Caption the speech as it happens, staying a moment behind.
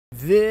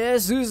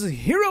This is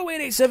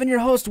Hero887, your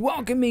host,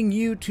 welcoming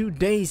you to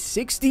day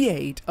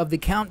 68 of the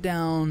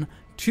countdown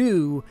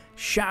to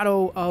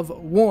Shadow of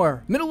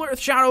War. Middle-earth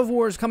Shadow of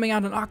War is coming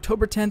out on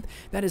October 10th.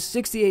 That is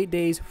 68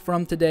 days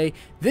from today.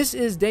 This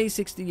is day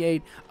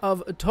 68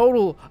 of a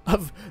total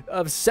of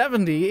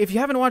 70. If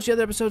you haven't watched the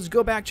other episodes,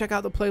 go back, check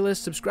out the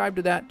playlist, subscribe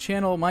to that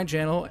channel, my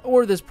channel,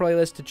 or this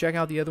playlist to check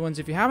out the other ones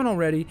if you haven't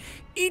already.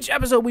 Each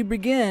episode we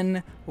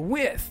begin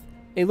with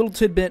a little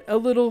tidbit, a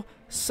little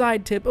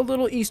side tip, a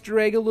little Easter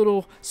egg, a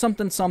little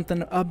something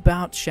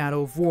about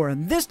Shadow of War.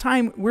 And this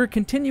time we're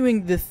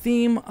continuing the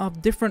theme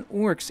of different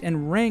orcs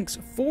and ranks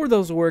for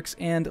those orcs.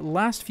 And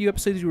last few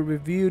episodes we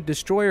reviewed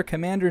Destroyer,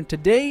 Commander, and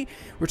today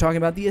we're talking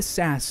about the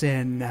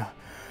Assassin.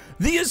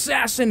 The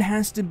Assassin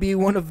has to be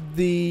one of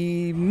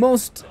the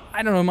most,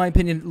 I don't know, in my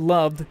opinion,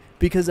 loved,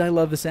 because I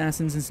love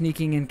assassins and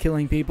sneaking and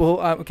killing people.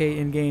 Okay,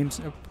 in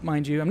games,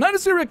 mind you. I'm not a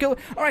serial killer.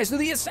 Alright, so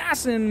the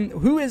Assassin,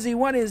 who is he?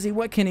 What is he?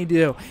 What can he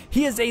do?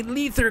 He is a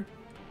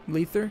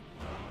Lether?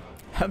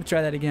 I'll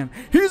try that again.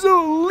 He's a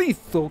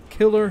lethal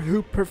killer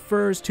who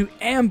prefers to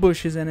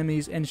ambush his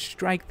enemies and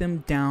strike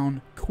them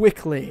down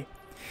quickly.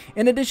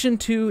 In addition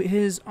to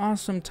his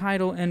awesome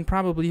title and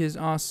probably his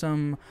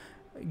awesome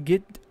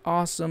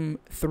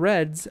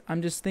threads,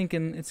 I'm just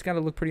thinking it's got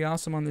to look pretty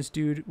awesome on this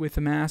dude with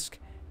the mask.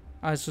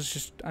 I'm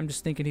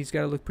just thinking he's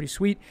got to look pretty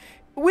sweet.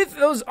 With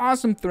those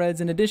awesome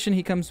threads, in addition,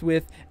 he comes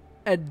with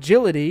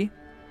agility.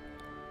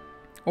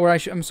 Or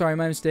I'm sorry,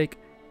 my mistake.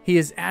 He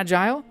is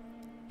agile.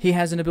 He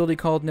has an ability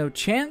called No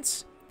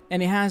Chance.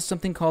 And he has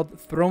something called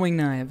Throwing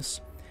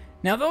Knives.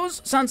 Now,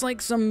 those sounds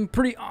like some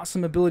pretty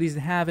awesome abilities to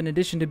have, in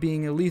addition to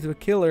being a lethal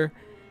killer.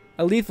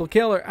 A lethal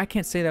killer. I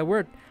can't say that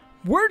word.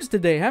 Words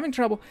today. Having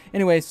trouble.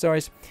 Anyway,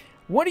 sorry.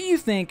 What do you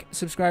think,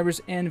 subscribers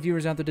and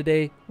viewers out there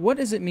today? What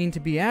does it mean to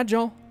be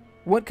agile?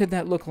 What could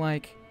that look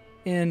like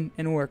in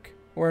an orc,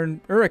 or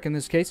an Uruk in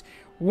this case?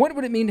 What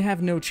would it mean to have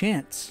no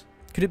chance?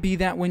 Could it be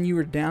that when you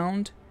were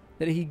downed,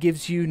 that he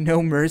gives you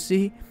no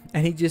mercy,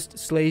 and he just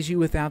slays you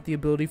without the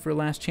ability for a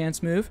last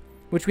chance move?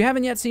 Which we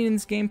haven't yet seen in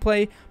this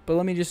gameplay, but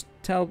let me just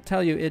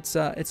tell you, it's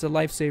a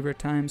lifesaver at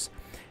times.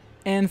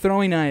 And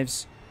throwing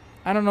knives.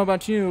 I don't know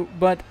about you,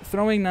 but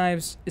throwing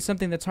knives is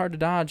something that's hard to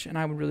dodge, and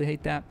I would really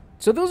hate that.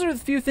 So those are the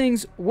few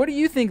things. What do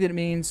you think that it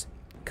means?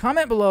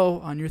 Comment below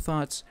on your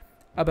thoughts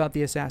about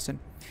the Assassin.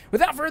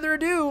 Without further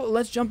ado,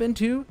 let's jump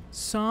into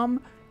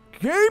some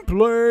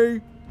gameplay.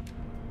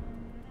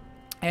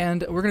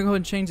 And we're going to go ahead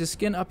and change the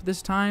skin up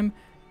this time,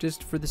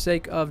 just for the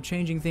sake of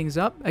changing things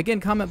up.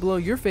 Again, comment below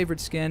your favorite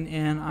skin,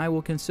 and I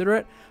will consider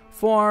it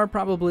for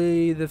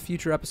probably the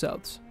future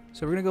episodes.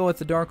 So we're going to go with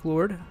the Dark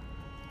Lord.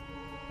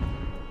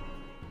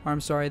 Or, I'm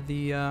sorry,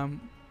 the,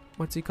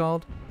 what's he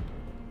called?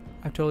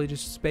 I've totally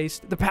just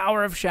spaced. The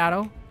Power of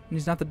Shadow. And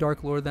he's not the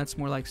Dark Lord, that's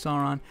more like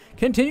Sauron.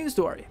 Continue the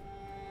story.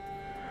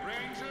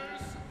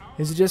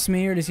 Is it just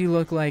me, or does he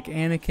look like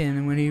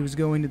Anakin when he was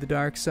going to the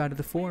dark side of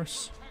the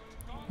Force?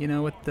 You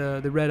know, with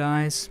the red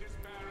eyes.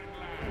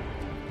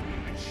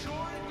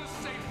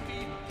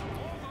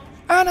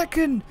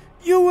 Anakin,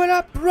 you were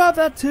a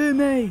brother to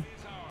me.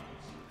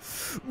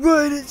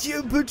 Why did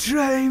you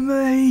betray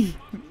me?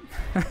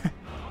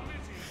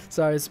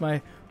 Sorry, it's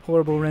my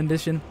horrible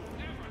imitation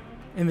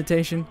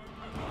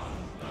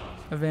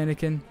of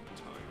Anakin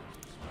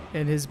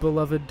and his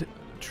beloved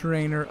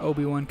trainer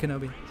Obi-Wan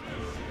Kenobi.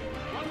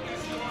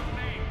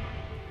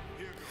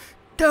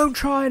 Don't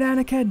try it,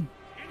 Anakin!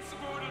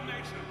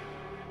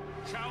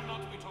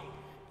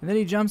 And then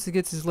he jumps and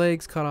gets his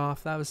legs cut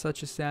off. That was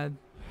such a sad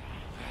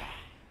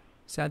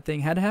thing.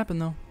 Had to happen,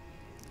 though.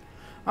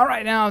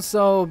 Alright, now,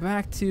 so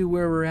back to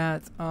where we're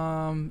at.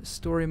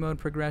 Story mode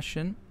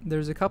progression.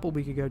 There's a couple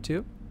we could go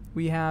to.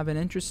 We have an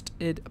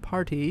interested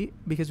party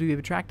because we've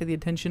attracted the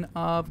attention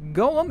of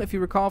Golem, if you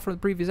recall from the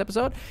previous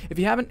episode. If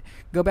you haven't,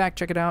 go back,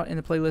 check it out in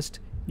the playlist.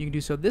 You can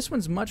do so. This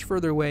one's much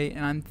further away,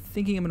 and I'm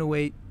thinking I'm going to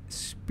wait.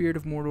 Spirit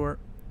of Mordor.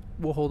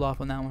 We'll hold off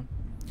on that one.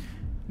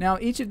 Now,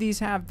 each of these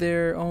have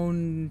their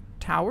own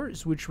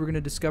towers, which we're going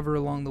to discover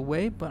along the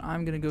way, but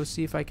I'm going to go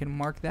see if I can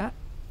mark that,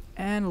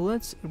 and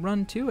let's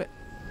run to it.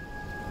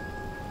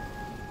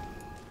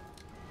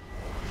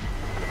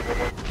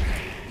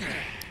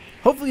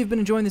 Hopefully you've been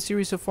enjoying the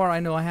series so far. I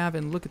know I have,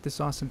 and look at this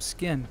awesome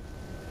skin.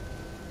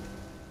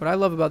 What I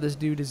love about this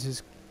dude is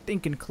his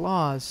stinking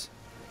claws.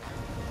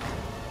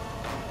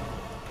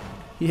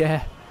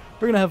 Yeah,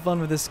 we're going to have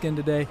fun with this skin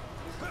today.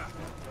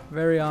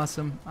 Very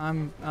awesome.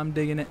 I'm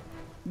digging it.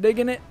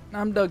 Digging it.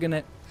 I'm dugging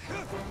it.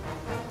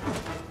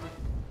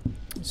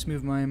 Just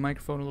move my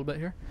microphone a little bit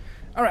here.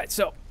 Alright,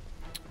 so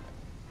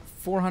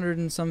 400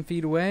 and some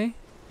feet away.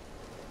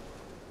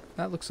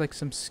 That looks like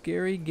some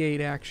scary gate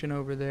action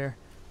over there.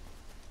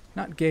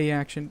 Not gay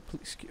action.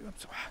 Please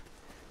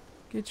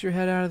get your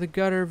head out of the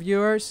gutter,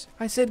 viewers.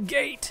 I said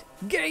gate.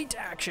 Gate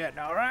action,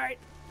 alright?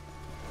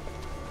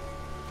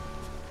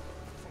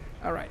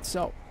 Alright,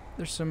 so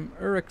there's some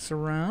Uruks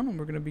around, and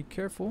we're going to be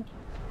careful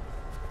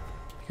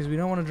because we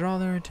don't want to draw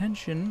their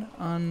attention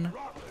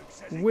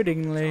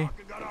unwittingly.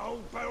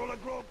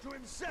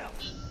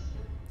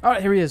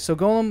 Alright, here he is. So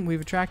Golem,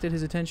 we've attracted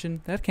his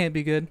attention. That can't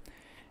be good.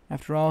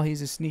 After all,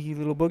 he's a sneaky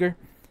little booger.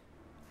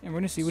 And we're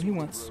going to see what he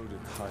wants. Road it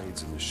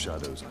hides in the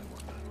shadows, I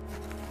wonder.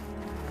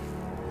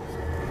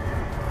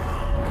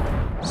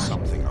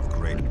 Something of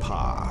great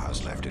power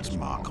has left its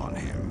mark on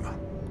him.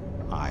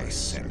 I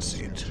sense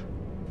it.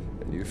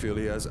 And you feel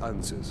he has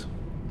answers?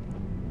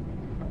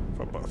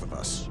 For both of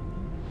us.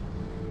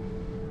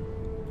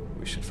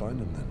 We should find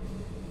him then.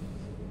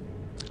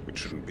 It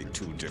shouldn't be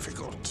too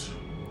difficult.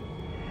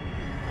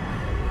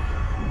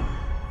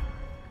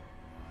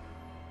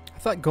 I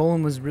thought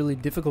Golem was really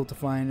difficult to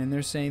find, and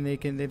they're saying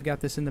they've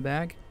got this in the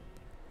bag.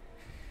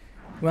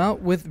 Well,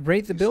 with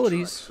Wraith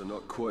abilities, Are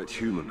not quite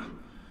human,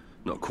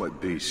 not quite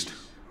beast.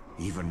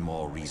 Even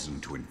more reason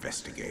to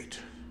investigate.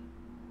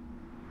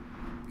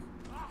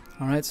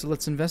 all right, so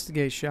let's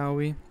investigate, shall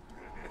we?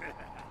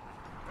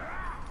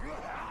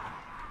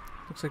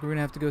 Looks like we're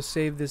gonna have to go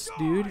save this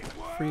dude,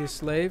 free a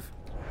slave.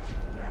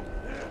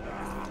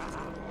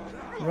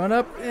 Run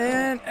up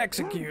and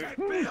execute.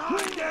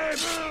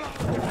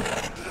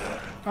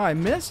 Oh, I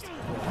missed.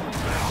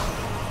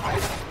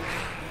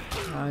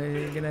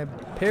 I'm gonna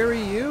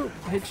parry you,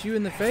 hit you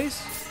in the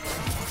face.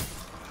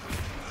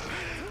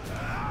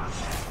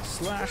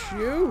 Slash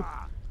you.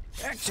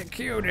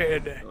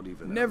 Executed.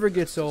 Never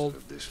gets old.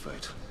 Of this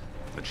fate.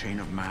 The chain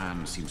of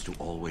man seems to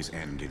always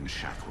end in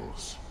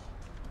shackles.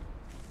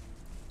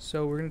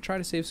 So we're gonna try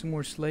to save some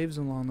more slaves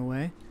along the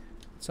way.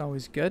 It's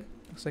always good.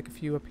 Looks like a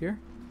few up here.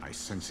 I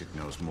sense it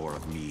knows more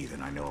of me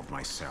than I know of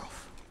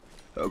myself.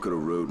 How could a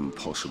rodent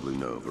possibly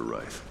know of a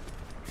wraith?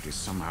 It is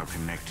somehow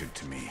connected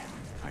to me.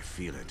 I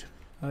feel it.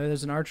 Oh,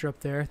 there's an archer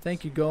up there.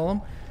 Thank you,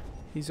 Golem.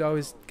 He's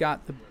always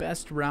got the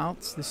best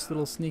routes, this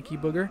little sneaky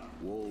booger.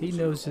 He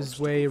knows his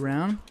way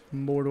around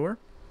Mordor.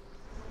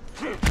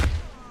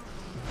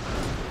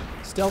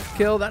 Stealth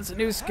kill, that's a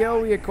new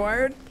skill we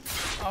acquired.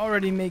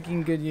 Already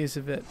making good use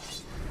of it.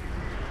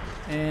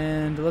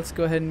 And let's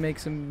go ahead and make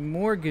some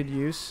more good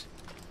use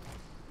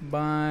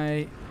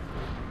by...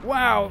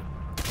 Wow!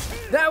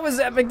 That was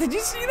epic! Did you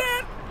see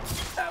that?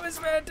 That was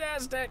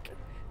fantastic!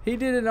 He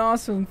did an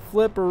awesome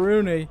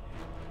flip-a-rooney.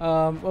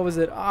 What was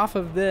it? Off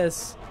of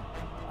this.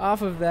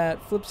 Off of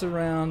that, flips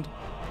around,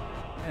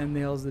 and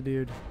nails the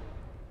dude.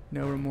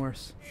 No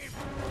remorse.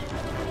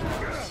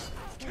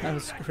 That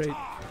was great.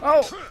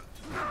 Oh!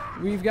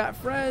 We've got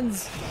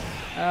friends!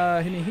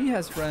 I mean, he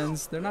has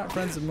friends. They're not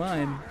friends of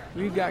mine.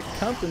 We've got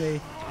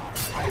company.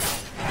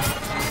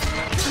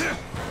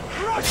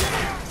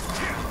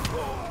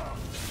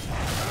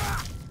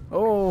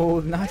 Oh,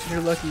 not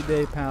your lucky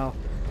day, pal.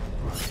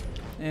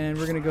 And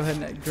we're gonna go ahead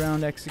and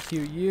ground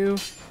execute you,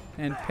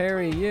 and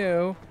parry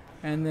you,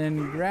 and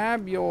then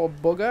grab your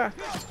booger.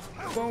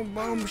 Boom,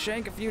 boom,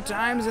 shank a few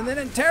times, and then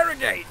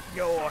interrogate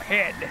your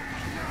head.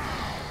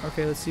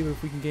 Okay, let's see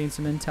if we can gain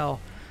some intel.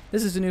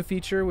 This is a new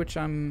feature, which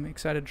I'm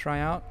excited to try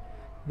out.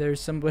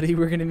 There's somebody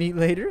we're gonna meet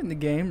later in the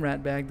game,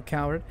 Ratbag the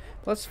Coward.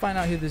 But let's find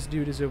out who this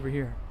dude is over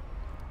here.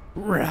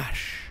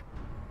 Rash,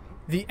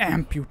 the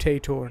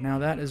Amputator. Now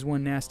that is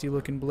one nasty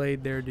looking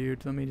blade there,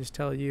 dude. Let me just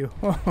tell you.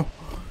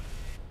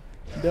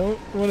 Don't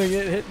want to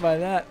get hit by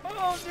that.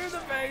 Oh, through the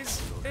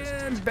face.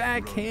 And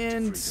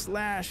backhand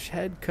slash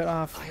head cut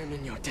off. Iron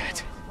in your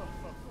debt.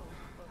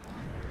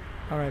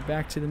 Alright,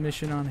 back to the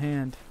mission on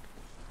hand.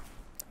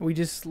 We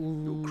just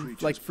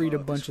like freed a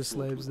bunch of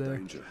slaves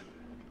there.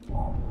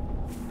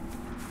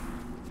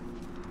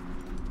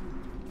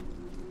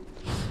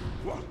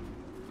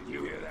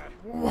 You hear that?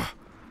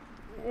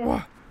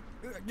 I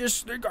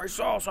just think I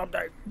saw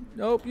something.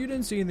 Nope, you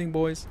didn't see anything,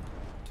 boys.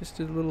 Just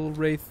a little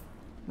wraith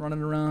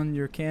running around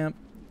your camp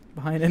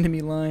behind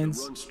enemy lines.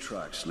 The run's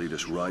tracks lead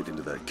us right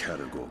into that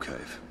Caragor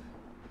cave.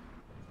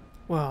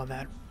 Wow,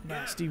 that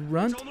nasty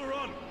runt. On the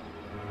run!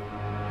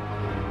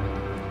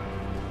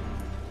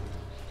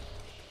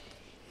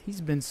 He's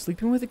been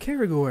sleeping with the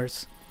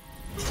Caragors.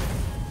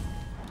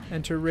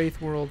 Enter Wraith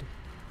World.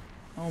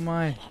 Oh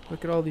my,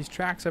 look at all these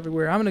tracks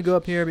everywhere. I'm gonna go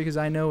up here because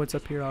I know what's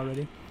up here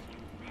already.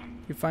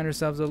 We find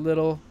ourselves a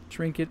little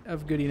trinket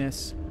of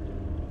goodiness.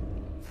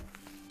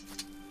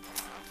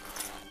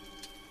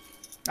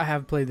 I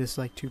have played this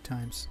like 2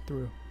 times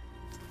through.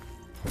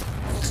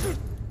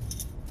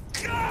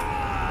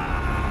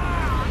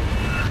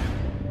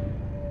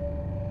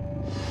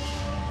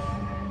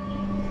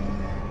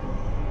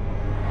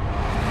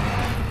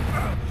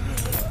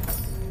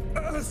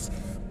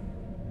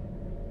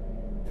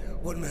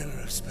 What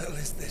manner of spell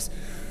is this?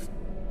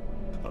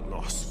 A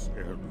loss,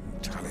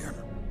 Talion.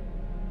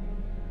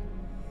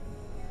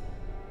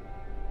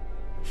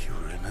 You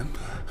remember?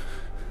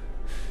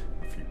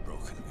 A few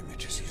broken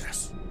images,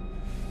 yes.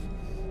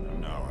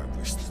 And now I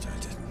wish that I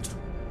didn't.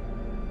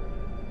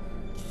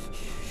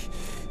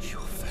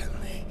 Your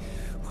family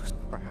was...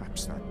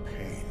 Perhaps that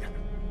pain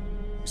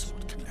is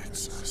what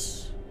connects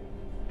us.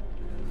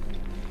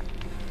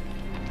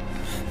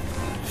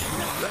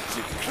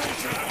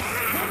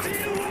 What do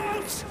you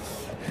want?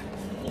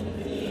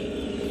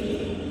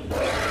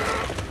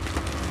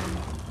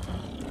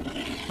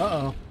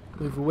 Uh-oh.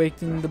 We've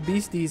awakened the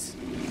beasties.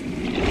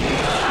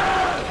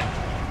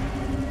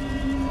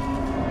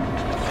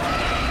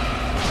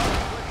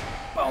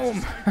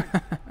 Boom!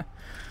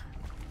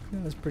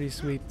 That was pretty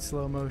sweet,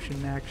 slow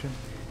motion action.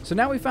 So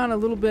now we found a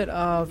little bit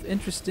of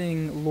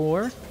interesting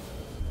lore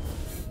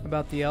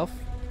about the elf.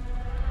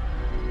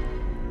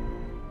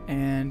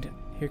 And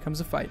here comes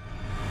a fight.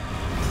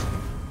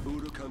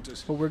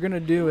 What we're going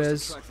to do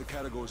is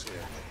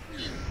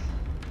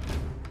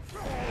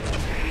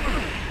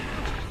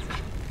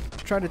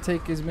try to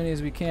take as many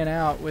as we can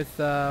out with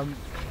some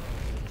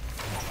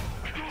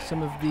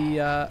of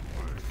the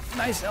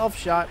nice elf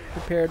shot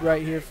prepared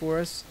right here for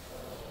us.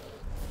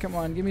 Come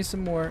on, give me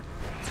some more.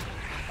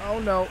 Oh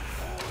no,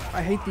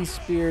 I hate these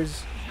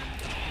spears.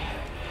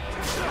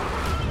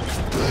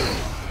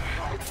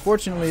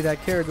 Fortunately, that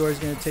Caragor is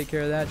going to take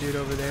care of that dude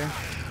over there.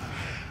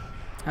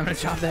 I'm going to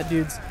chop that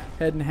dude's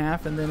head in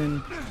half and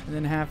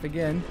then half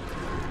again.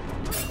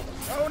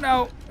 Oh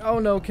no! Oh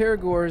no,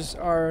 Caragors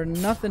are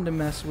nothing to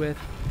mess with.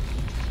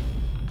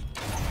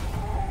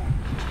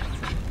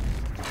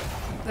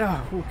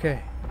 Oh,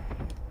 okay.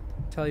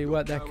 Tell you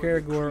what, that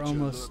Caragor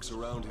almost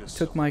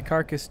took my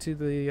carcass to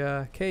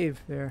the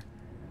cave there.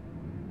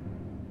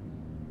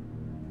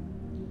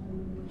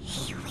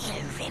 He will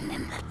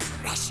remember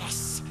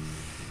Precious.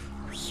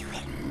 We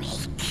will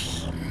make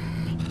him.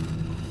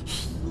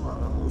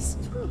 Yes,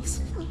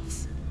 yes,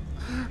 yes.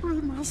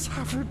 We must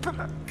have it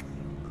back.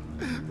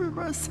 We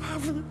must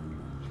have it.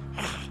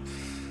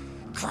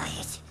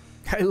 Quiet.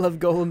 I love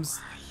Golem's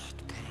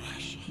Quiet,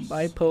 Precious.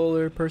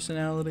 bipolar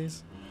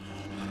personalities.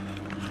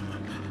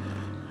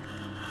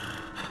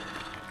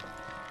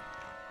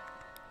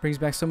 Brings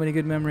back so many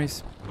good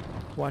memories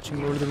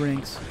watching Lord of the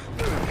Rings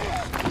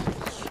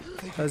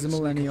as a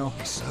millennial.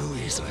 So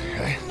easily,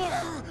 eh?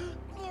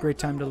 Great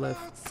time to live.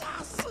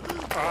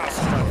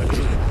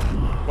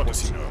 What does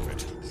he know of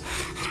it?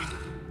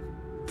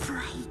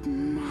 Bright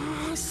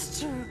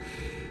Master.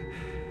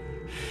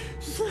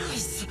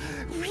 Yes,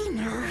 we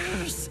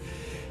knows.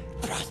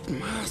 Bright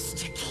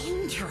Master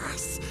came to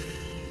us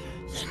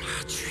in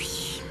our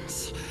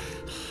dreams.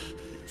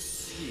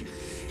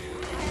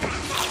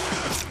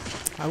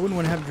 I wouldn't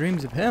want to have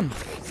dreams of him.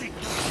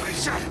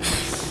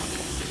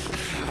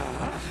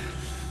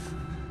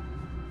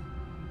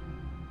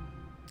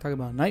 Talk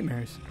about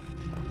nightmares.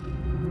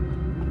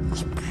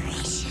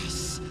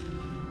 Precious.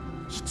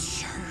 It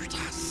showed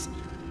us.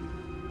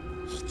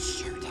 It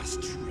showed us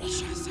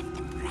treasures of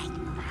the Bright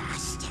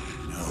Master.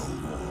 No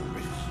more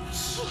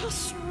riddles.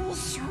 Yes, we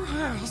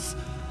swore.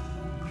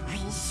 We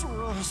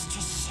swore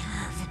to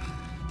serve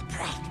the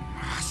Bright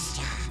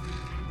Master.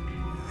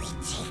 We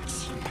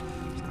takes him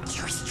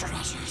to his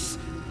treasures.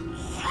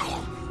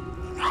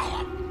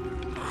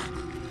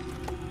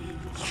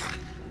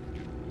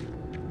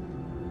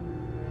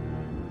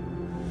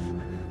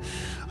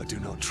 I do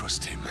not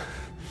trust him.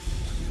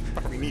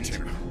 But we need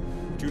him.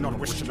 Do you not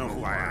wish to know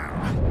who I am?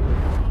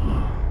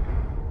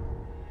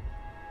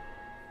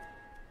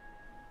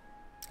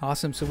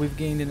 Awesome, so we've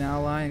gained an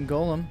ally in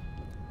Golem.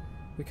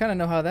 We kind of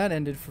know how that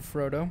ended for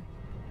Frodo.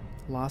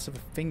 Loss of a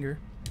finger.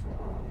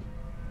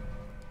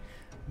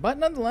 But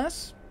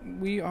nonetheless,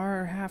 we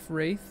are half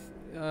Wraith.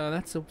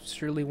 That's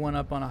surely one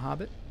up on a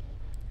Hobbit.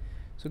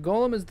 So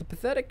Golem is the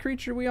pathetic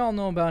creature. We all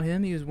know about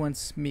him. He was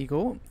once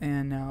Smeagol,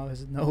 and now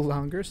is no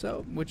longer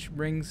so, which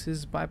brings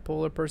his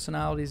bipolar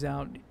personalities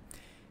out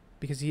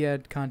because he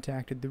had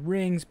contacted the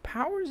rings.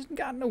 Powers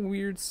gotten a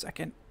weird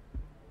second,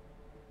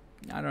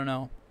 I don't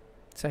know,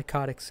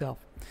 psychotic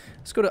self.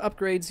 Let's go to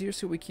upgrades here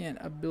so we can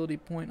ability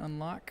point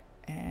unlock.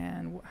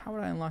 And how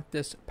would I unlock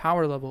this?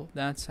 Power level.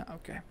 That's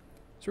okay.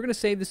 So we're going to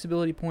save this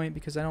ability point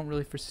because I don't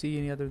really foresee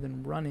any other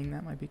than running.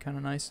 That might be kind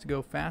of nice to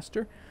go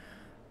faster.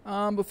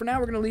 But for now,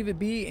 we're going to leave it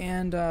be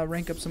and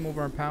rank up some of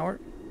our power.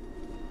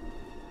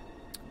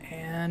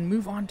 And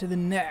move on to the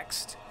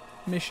next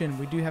mission.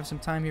 We do have some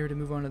time here to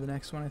move on to the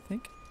next one, I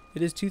think.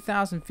 It is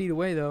 2,000 feet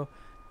away, though.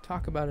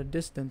 Talk about a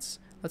distance.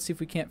 Let's see if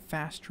we can't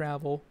fast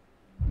travel.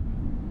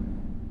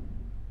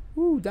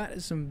 Ooh, that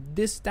is some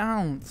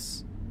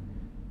distance.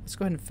 Let's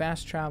go ahead and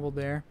fast travel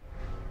there.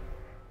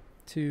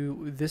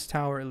 To this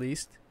tower, at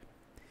least.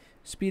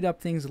 Speed up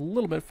things a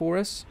little bit for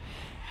us.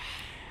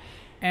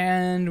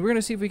 And we're going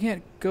to see if we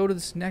can't go to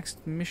this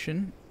next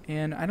mission.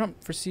 And I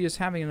don't foresee us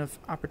having enough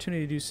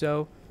opportunity to do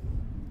so,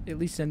 at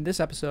least in this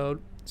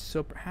episode.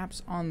 So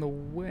perhaps on the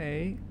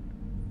way,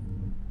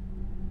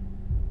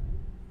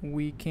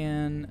 we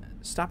can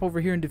stop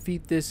over here and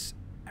defeat this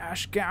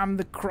Ashgam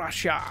the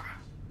Crusher.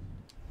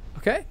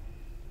 Okay?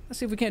 Let's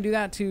see if we can't do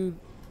that to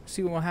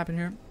see what will happen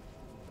here.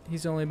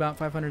 He's only about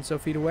 500 so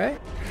feet away.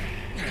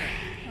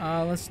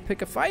 Let's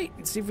pick a fight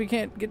and see if we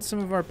can't get some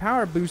of our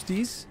power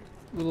boosties.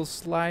 Little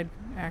slide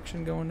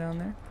action going down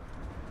there.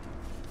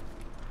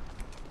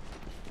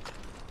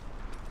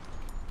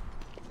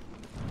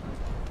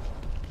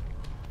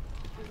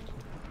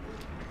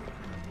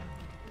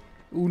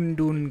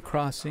 Undun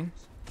crossing.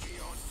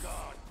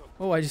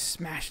 Oh, I just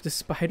smashed a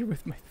spider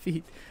with my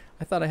feet.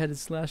 I thought I had to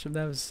slash him.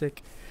 That was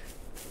sick.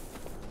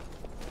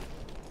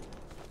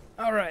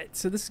 Alright,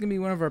 so this is going to be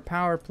one of our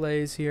power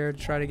plays here to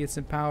try to get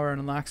some power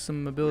and unlock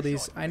some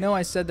abilities. I know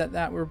I said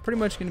that we're pretty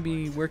much going to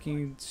be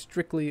working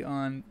strictly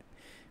on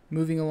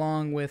moving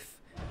along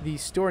with the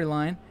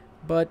storyline,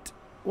 but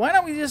why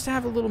don't we just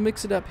have a little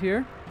mix it up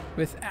here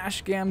with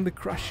Ashgam the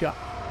Crusher.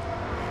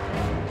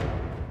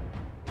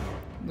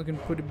 Looking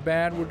pretty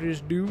bad with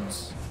his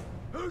dudes.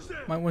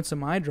 Might want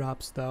some eye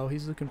drops though.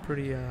 He's looking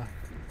pretty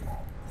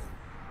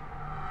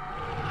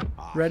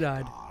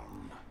red-eyed.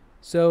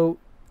 So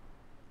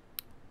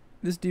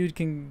this dude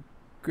can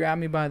grab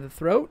me by the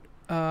throat.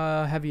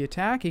 Heavy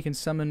attack. He can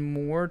summon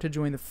more to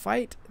join the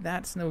fight.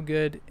 That's no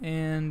good.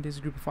 And his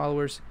group of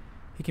followers.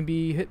 He can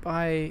be hit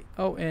by...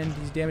 Oh, and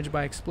he's damaged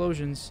by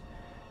explosions.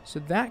 So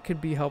that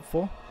could be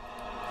helpful.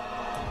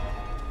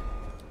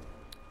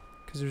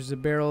 Because there's a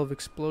barrel of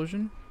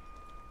explosion.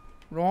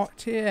 Right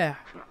here.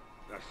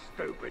 The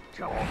stupid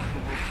dog.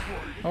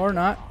 Or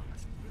not.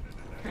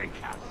 Think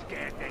how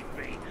scared they'd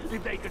be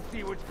if they could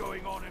see what's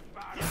going on in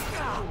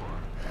Battlefield.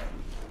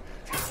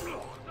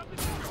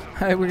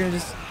 Alright, we're going to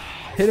just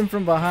hit him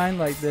from behind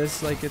like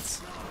this. Like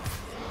it's...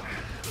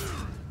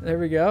 There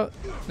we go.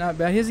 Not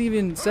bad. He hasn't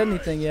even said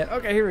anything yet.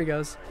 Okay, here he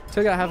goes.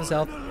 Took out half his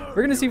health. We're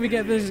going to see if we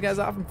can't finish this guy's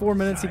off in 4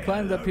 minutes. He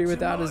climbed up here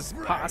without his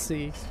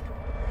posse.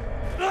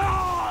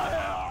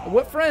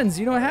 What friends?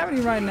 You don't have any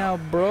right now,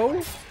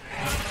 bro.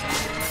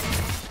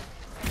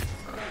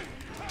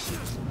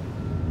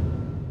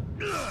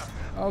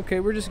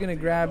 Okay, we're just going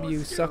to grab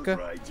you,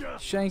 sucker.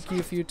 Shank you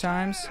a few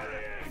times.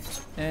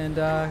 And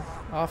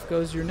off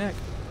goes your neck.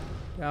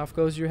 Off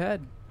goes your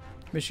head.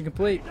 Mission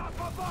complete.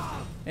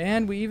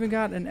 And we even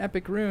got an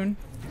epic rune.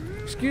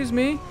 Excuse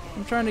me.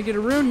 I'm trying to get a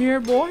rune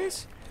here,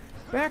 boys.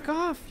 Back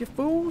off, you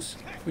fools.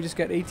 We just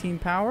got 18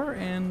 power,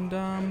 and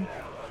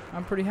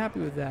I'm pretty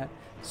happy with that.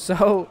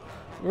 So,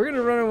 we're going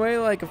to run away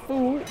like a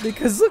fool,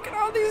 because look at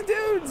all these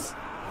dudes.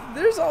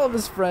 There's all of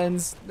his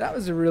friends. That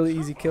was a really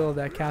easy kill of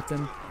that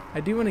captain. I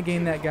do want to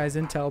gain that guy's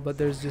intel, but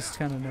there's just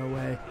kind of no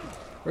way.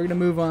 We're going to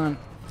move on.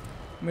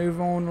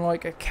 Move on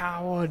like a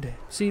coward.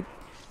 See,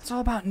 it's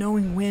all about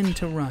knowing when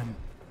to run.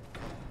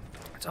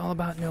 It's all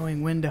about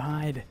knowing when to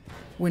hide,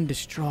 when to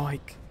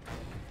strike,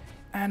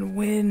 and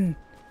when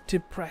to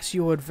press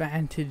your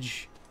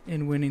advantage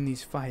in winning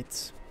these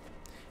fights.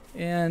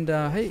 And,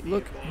 hey,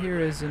 look, here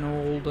is an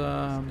old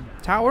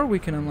tower we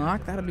can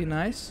unlock. That'll be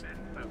nice.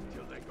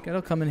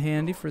 That'll come in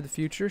handy for the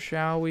future.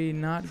 Shall we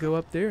not go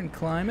up there and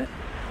climb it?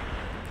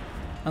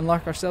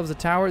 Unlock ourselves a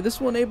tower. This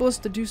will enable us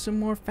to do some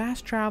more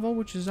fast travel,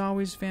 which is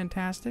always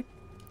fantastic.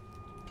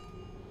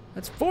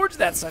 Let's forge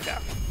that sucker.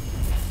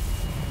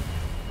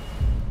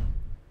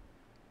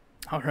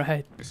 All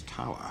right. This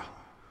tower,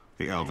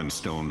 the elven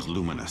stones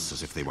luminous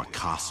as if they were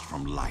cast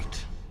from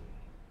light.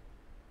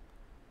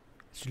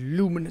 It's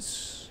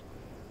luminous.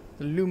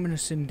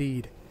 Luminous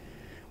indeed.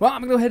 Well,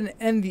 I'm going to go ahead and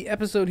end the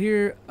episode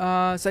here.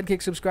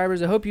 Sidekick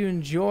subscribers, I hope you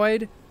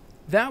enjoyed.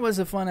 That was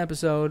a fun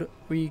episode.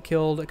 We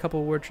killed a couple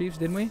of war chiefs,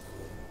 didn't we?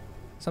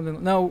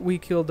 Something. No, we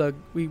killed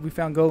we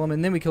found Golem,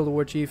 and then we killed a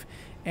war chief.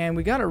 And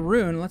we got a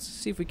rune. Let's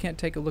see if we can't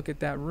take a look at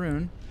that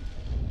rune.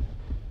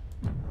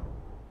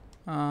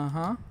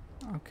 Uh-huh.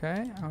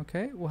 Okay,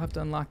 okay. We'll have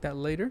to unlock that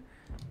later.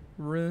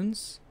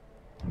 Runes.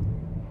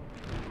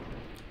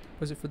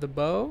 Was it for the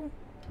bow?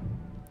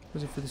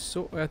 Was it for the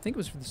sword? I think it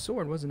was for the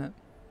sword, wasn't it?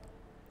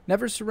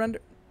 Never surrender.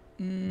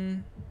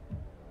 Maybe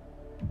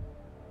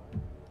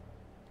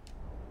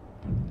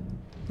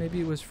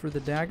it was for the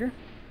dagger.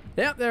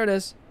 Yep, there it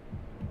is.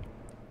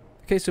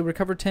 Okay, so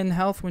recover 10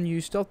 health when you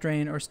use Stealth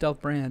Drain or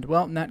Stealth Brand.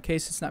 Well, in that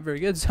case, it's not very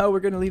good, so we're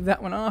going to leave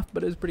that one off,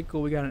 but it was pretty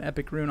cool. We got an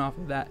epic rune off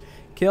of that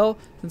kill,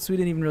 since we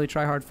didn't even really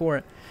try hard for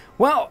it.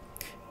 Well,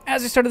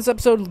 as I started this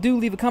episode, do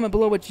leave a comment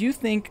below what you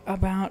think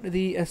about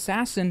the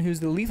assassin who's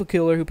the lethal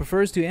killer who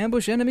prefers to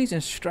ambush enemies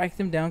and strike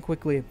them down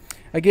quickly.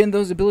 Again,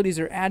 those abilities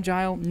are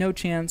agile, no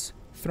chance,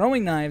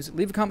 throwing knives.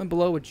 Leave a comment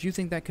below what you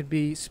think that could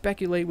be.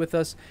 Speculate with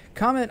us.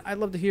 Comment. I'd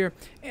love to hear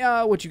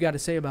what you got to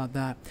say about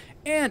that.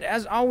 And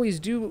as always,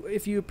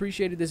 if you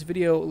appreciated this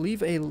video,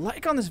 leave a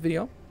like on this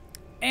video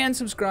and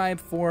subscribe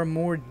for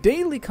more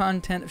daily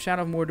content of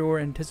Shadow of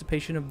Mordor,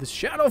 anticipation of the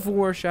Shadow of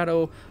War,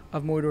 Shadow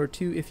of Mordor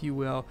 2, if you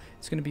will.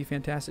 It's going to be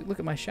fantastic. Look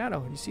at my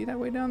shadow. You see that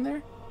way down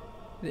there?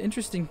 The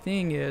interesting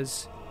thing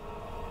is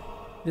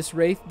this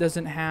Wraith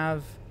doesn't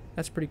have...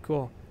 That's pretty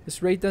cool.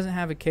 This Wraith doesn't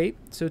have a cape,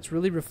 so it's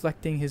really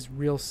reflecting his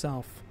real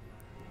self.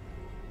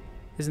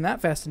 Isn't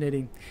that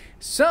fascinating?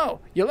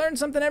 So, you learn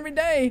something every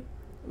day.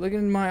 Look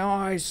in my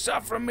eyes.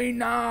 Suffer me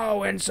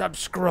now and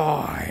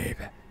subscribe.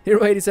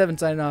 Hero87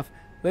 signing off.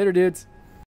 Later, dudes.